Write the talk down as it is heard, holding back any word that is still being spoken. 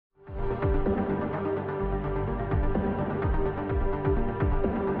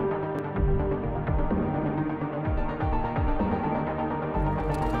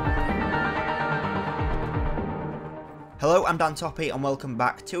Hello, I'm Toppy and welcome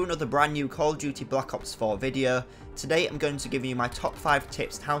back to another brand new Call of Duty Black Ops 4 video. Today I'm going to give you my top 5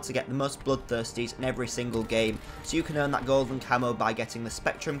 tips on how to get the most Bloodthirsties in every single game, so you can earn that golden camo by getting the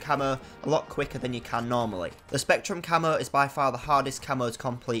Spectrum camo a lot quicker than you can normally. The Spectrum camo is by far the hardest camo to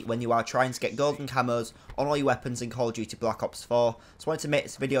complete when you are trying to get golden camos on all your weapons in Call of Duty Black Ops 4. So I wanted to make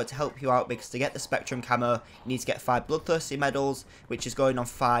this video to help you out, because to get the Spectrum camo you need to get 5 Bloodthirsty medals, which is going on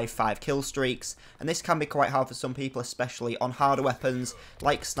 5 kill streaks, and this can be quite hard for some people, especially on harder weapons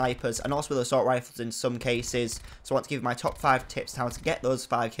like snipers and also with assault rifles in some cases. So I want to give you my top 5 tips how to get those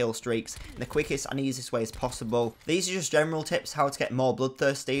 5 kill streaks in the quickest and easiest ways possible. These are just general tips how to get more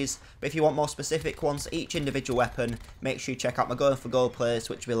Bloodthirsties, but if you want more specific ones for each individual weapon, make sure you check out my Going for Gold playlist,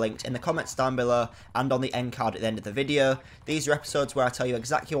 which will be linked in the comments down below and on the end card at the end of the video. These are episodes where I tell you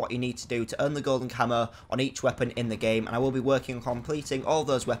exactly what you need to do to earn the golden camo on each weapon in the game, and I will be working on completing all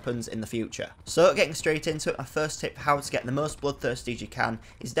those weapons in the future. So getting straight into it, my first tip for how to get the most Bloodthirsties you can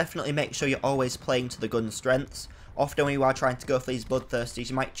is definitely make sure you're always playing to the gun strengths. Often when you are trying to go for these Bloodthirsties,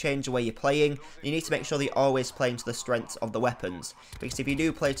 you might change the way you're playing. You need to make sure that you're always playing to the strengths of the weapons, because if you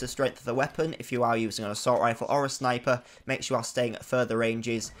do play to the strength of the weapon, if you are using an assault rifle or a sniper, make sure you are staying at further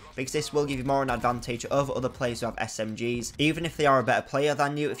ranges, because this will give you more an advantage over other players who have SMGs. Even if they are a better player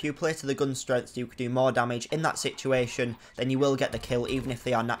than you, if you play to the gun strengths, you can do more damage in that situation, then you will get the kill even if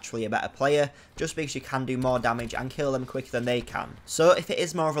they are naturally a better player, just because you can do more damage and kill them quicker than they can. So if it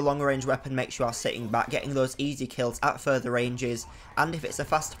is more of a longer range weapon, make sure you are sitting back, getting those easy kills at further ranges, and if it's a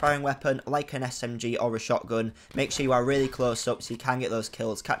fast firing weapon like an SMG or a shotgun, make sure you are really close up so you can get those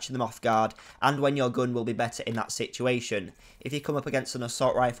kills, catching them off guard, and when your gun will be better in that situation. If you come up against an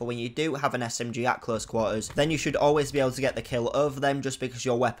assault rifle when you do have an SMG at close quarters, then you should always be able to get the kill over them, just because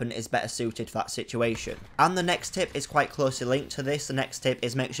your weapon is better suited for that situation. And the next tip is quite closely linked to this. The next tip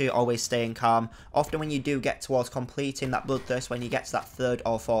is make sure you're always staying calm. Often when you do get towards completing that bloodthirst, when you get to that 3rd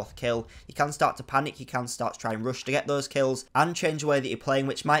or 4th kill, you can start to panic, you can start to try and rush to get those kills and change the way that you're playing,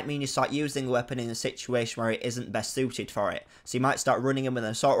 which might mean you start using the weapon in a situation where it isn't best suited for it. So you might start running in with an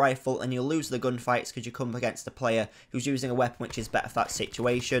assault rifle and you'll lose the gunfights because you come up against a player who's using a weapon which is better for that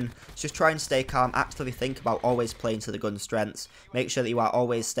situation. So just try and stay calm, actively think about always playing to the gun strengths, make sure that you are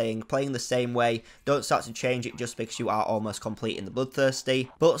always playing the same way, don't start to change it just because you are almost completing the Bloodthirsty.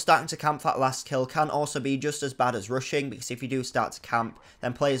 But starting to camp that last kill can also be just as bad as rushing, because if you do start to camp,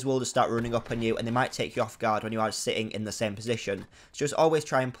 then players will just start running up on you and they might take you off guard when you are sitting in the same position. So just always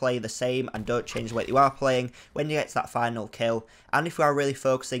try and play the same and don't change the way you are playing when you get to that final kill. And if you are really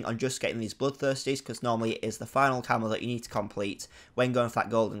focusing on just getting these Bloodthirsties, because normally it is the final camo that you need to complete when going for that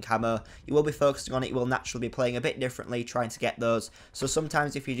golden camo, you will be focusing on it, you will naturally be playing a bit differently trying to get those. So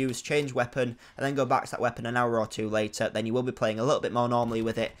sometimes if you do is change weapon and then go back to that weapon an hour or two later, then you will be playing a little bit more normally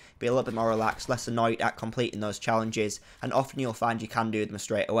with it, be a little bit more relaxed, less annoyed at completing those challenges, and often you'll find you can do them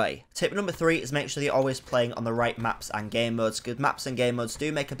straight away. Tip number 3 is make sure you're always playing on the right maps and game modes, because maps and game modes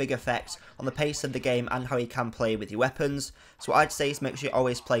do make a big effect on the pace of the game and how you can play with your weapons. So what I'd say is make sure you're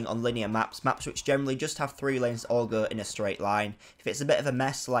always playing on linear maps, maps which generally just have 3 lanes that all go in a straight line. If it's a bit of a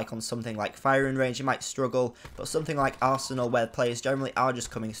mess, like on something like firing range, you might struggle, but something like Arsenal, where players generally are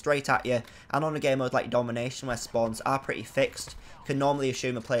just coming straight at you, and on a game mode like Domination, where spawns are pretty fixed, you can normally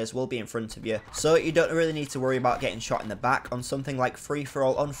assume the players will be in front of you, so you don't really need to worry about getting shot in the back. On something like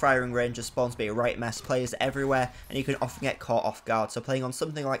free-for-all, on firing range, the spawns be a right mess, players everywhere, and you can often get caught off guard. So playing on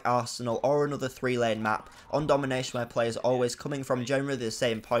something like Arsenal or another 3-lane map, on Domination, where players are always coming from generally the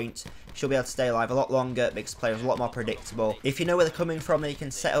same point, you'll be able to stay alive a lot longer, it makes players a lot more predictable. If you know where they're coming from, then you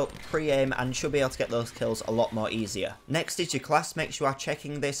can set up pre-aim and should be able to get those kills a lot more easier. Next is your class. Make sure you are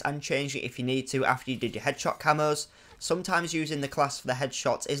checking this and change it if you need to after you did your headshot camos. Sometimes using the class for the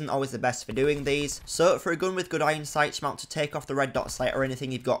headshots isn't always the best for doing these, so for a gun with good iron sights, you want to take off the red dot sight or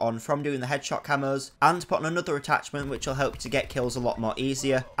anything you've got on from doing the headshot camos, and put on another attachment which will help you to get kills a lot more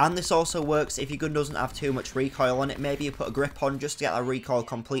easier. And this also works if your gun doesn't have too much recoil on it. Maybe you put a grip on just to get that recoil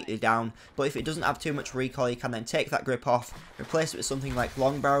completely down, but if it doesn't have too much recoil, you can then take that grip off, replace it with something like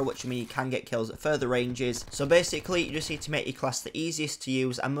long barrel, which will mean you can get kills at further ranges. So basically you just need to make your class the easiest to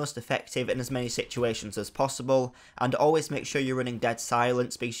use and most effective in as many situations as possible, and always make sure you're running dead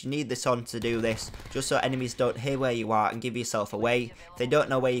silence, because you need this on to do this, just so enemies don't hear where you are and give yourself away. If they don't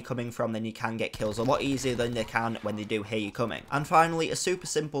know where you're coming from, then you can get kills a lot easier than they can when they do hear you coming. And finally, a super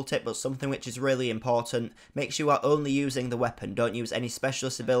simple tip, but something which is really important, make sure you are only using the weapon. Don't use any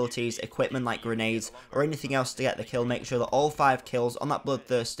specialist abilities, equipment like grenades, or anything else to get the kill. Make sure that all 5 kills on that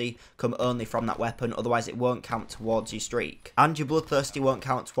Bloodthirsty come only from that weapon, otherwise it won't count towards your streak. And your Bloodthirsty won't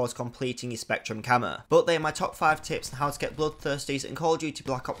count towards completing your Spectrum camo. But they are my top 5 tips tips on how to get Bloodthirsties in Call of Duty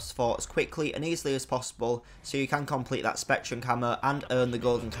Black Ops 4 as quickly and easily as possible so you can complete that Spectrum camo and earn the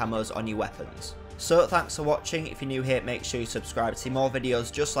golden camos on your weapons. So thanks for watching. If you're new here, make sure you subscribe to see more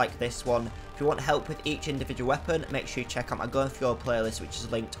videos just like this one. If you want help with each individual weapon, make sure you check out my Going Through Your playlist, which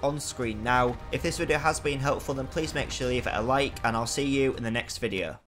is linked on screen now. If this video has been helpful, then please make sure you leave it a like, and I'll see you in the next video.